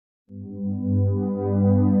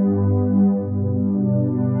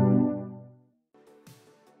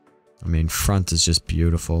I mean, front is just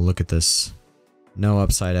beautiful. Look at this. No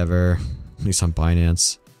upside ever, at least on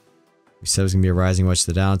Binance. We said it was going to be a rising wedge to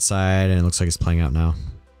the downside, and it looks like it's playing out now.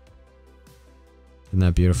 Isn't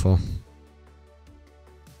that beautiful?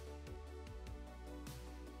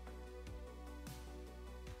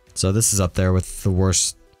 So this is up there with the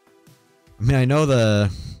worst. I mean, I know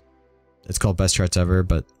it's called best charts ever,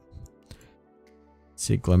 but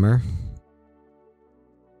see Glimmer.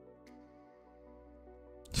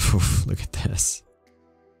 Oof, look at this.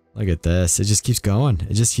 Look at this. It just keeps going.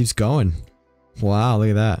 It just keeps going. Wow, look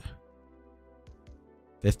at that.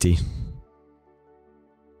 50.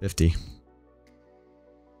 50.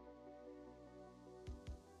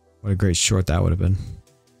 What a great short that would have been.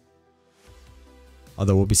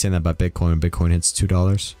 Although we'll be saying that about Bitcoin when Bitcoin hits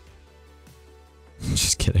 $2.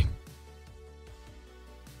 Just kidding.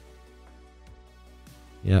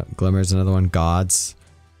 Yeah, Glimmer's another one. Gods.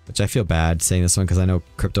 Which I feel bad saying this one because I know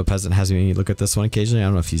Crypto Peasant has me look at this one occasionally. I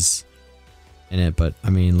don't know if he's in it, but I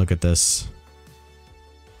mean, look at this.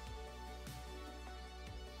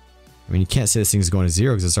 I mean, you can't say this thing's going to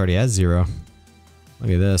zero because it's already at zero. Look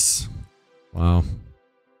at this. Wow.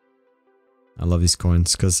 I love these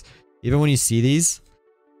coins because even when you see these,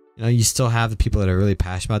 you know, you still have the people that are really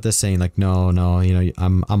passionate about this saying like, no, you know,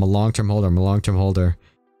 I'm a long-term holder. I'm a long-term holder.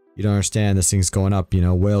 You don't understand. This thing's going up. You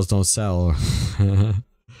know, whales don't sell.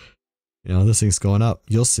 You know, this thing's going up.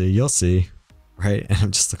 You'll see. Right? And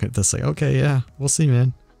I'm just looking at this like, okay, yeah, we'll see,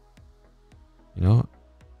 man. You know?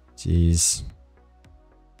 Jeez.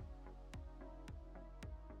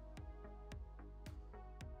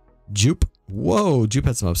 Jupe. Whoa, Jupe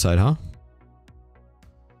had some upside, huh?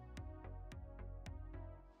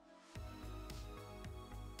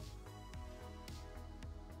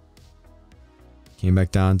 Came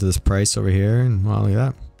back down to this price over here, and wow, look at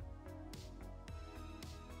that.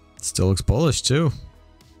 Still looks bullish too.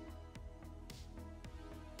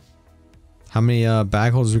 How many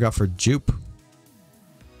bag holders we got for Jupe?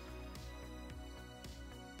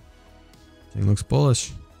 Thing looks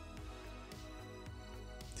bullish.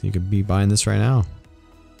 So you could be buying this right now.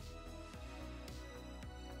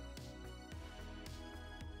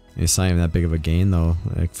 It's not even that big of a gain though,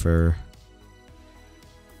 like for,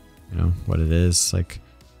 you know, what it is. Like,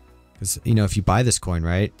 because, you know, if you buy this coin,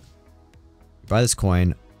 right? You buy this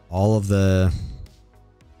coin, all of the...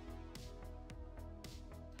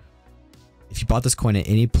 If you bought this coin at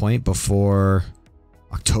any point before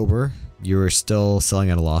October, you were still selling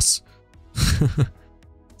at a loss.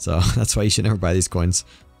 So that's why you should never buy these coins,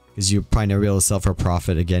 because you're probably never be able to sell for a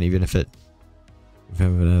profit again, even if it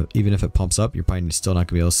pumps up, you're probably still not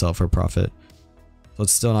gonna be able to sell for a profit. So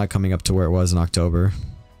it's still not coming up to where it was in October.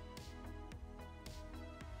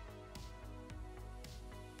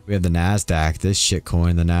 We have the NASDAQ, this shit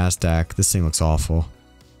coin, the NASDAQ. This thing looks awful.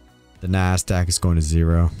 The NASDAQ is going to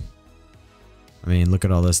zero. I mean, look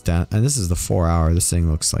at all this down. And this is the 4 hour. This thing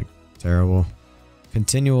looks like terrible.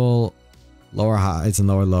 Continual lower highs and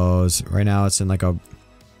lower lows. Right now it's in like an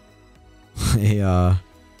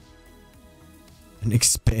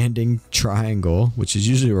expanding triangle, which is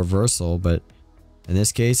usually a reversal, but in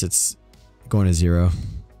this case it's going to zero.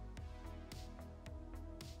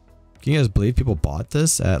 Can you guys believe people bought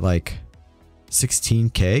this at like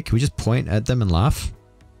 16K? Can we just point at them and laugh?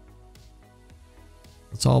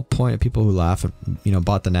 Let's all point at people who laugh at, you know,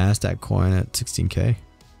 bought the NASDAQ coin at 16K.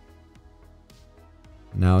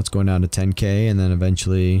 Now it's going down to 10K and then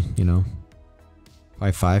eventually, you know, by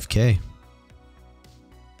 5K.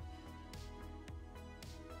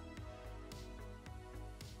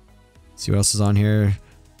 See what else is on here?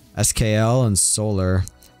 SKL and Solar.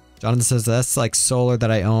 Jonathan says that's like Solar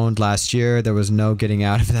that I owned last year. There was no getting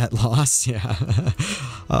out of that loss. Yeah.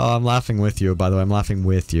 Oh, I'm laughing with you, by the way. I'm laughing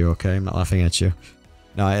with you, okay? I'm not laughing at you.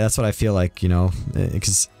 No, that's what I feel like, you know,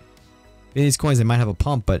 because these coins, they might have a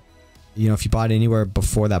pump, but, you know, if you bought it anywhere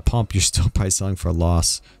before that pump, you're still probably selling for a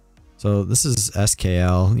loss. So this is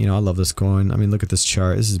SKL. You know, I love this coin. I mean, look at this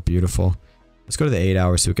chart. This is beautiful. Let's go to the 8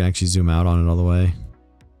 hours so we can actually zoom out on it all the way.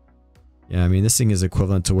 Yeah, I mean, this thing is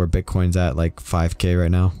equivalent to where Bitcoin's at, like 5K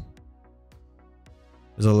right now.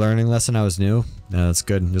 There's a learning lesson. I was new. Yeah, that's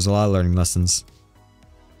good. There's a lot of learning lessons.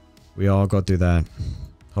 We all go through that.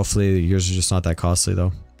 Hopefully yours are just not that costly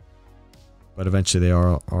though. But eventually they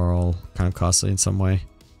are all kind of costly in some way.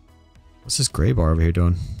 What's this gray bar over here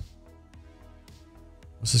doing?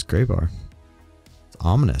 What's this gray bar? It's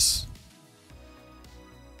ominous.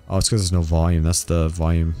 Oh, it's because there's no volume. That's the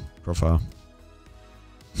volume profile.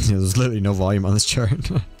 Yeah, there's literally no volume on this chart.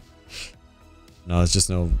 No, it's just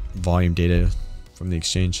no volume data from the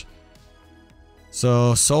exchange.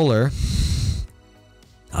 So solar.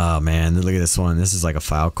 Oh man, look at this one. This is like a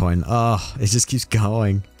Filecoin. Oh, it just keeps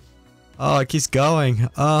going. Oh, it keeps going.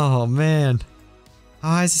 Oh man. How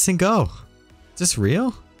high does this thing go? Is this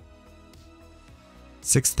real?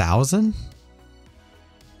 6,000?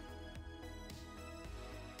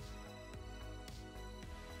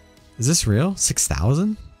 Is this real?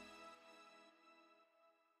 6,000?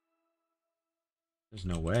 There's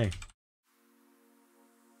no way.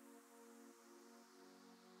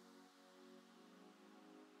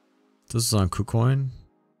 This is on KuCoin.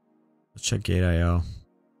 Let's check Gate.io.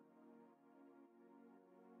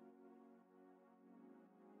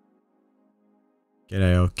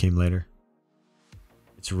 Gate.io came later.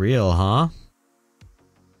 It's real, huh?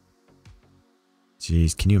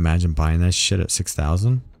 Jeez, can you imagine buying that shit at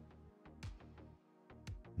 6,000?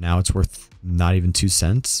 Now it's worth not even 2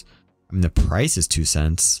 cents. I mean, the price is 2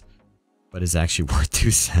 cents, but it's actually worth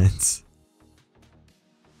 2 cents.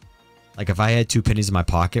 Like, if I had 2 pennies in my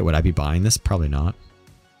pocket, would I be buying this? Probably not.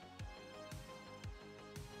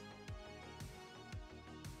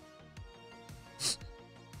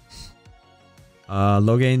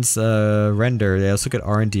 Low gains render. Yeah, let's look at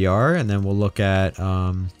RNDR, and then we'll look at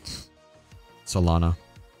Solana.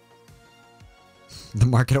 The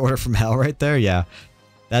market order from hell right there? Yeah.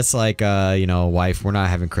 That's like, you know, wife, we're not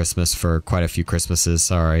having Christmas for quite a few Christmases.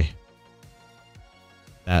 Sorry.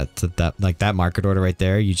 Like that market order right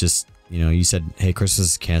there, you just, you know, you said, hey,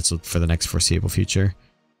 Christmas is canceled for the next foreseeable future.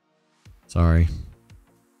 Sorry.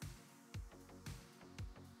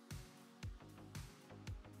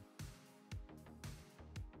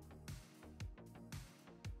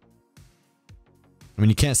 I mean,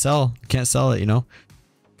 you can't sell it, you know,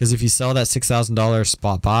 because if you sell that $6,000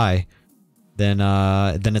 spot buy, then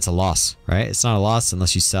it's a loss, right? It's not a loss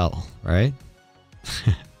unless you sell, right?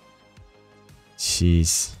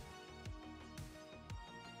 Jeez.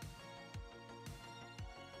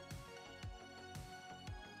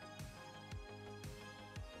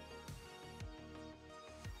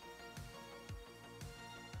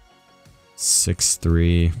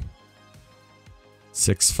 $6.3,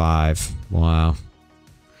 $6.5. Wow.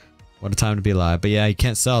 What a time to be alive. But yeah, you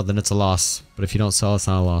can't sell, then it's a loss. But if you don't sell, it's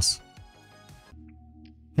not a loss.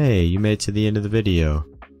 Hey, you made it to the end of the video.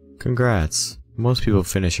 Congrats. Most people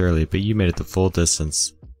finish early, but you made it the full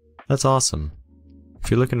distance. That's awesome. If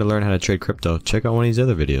you're looking to learn how to trade crypto, check out one of these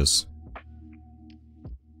other videos.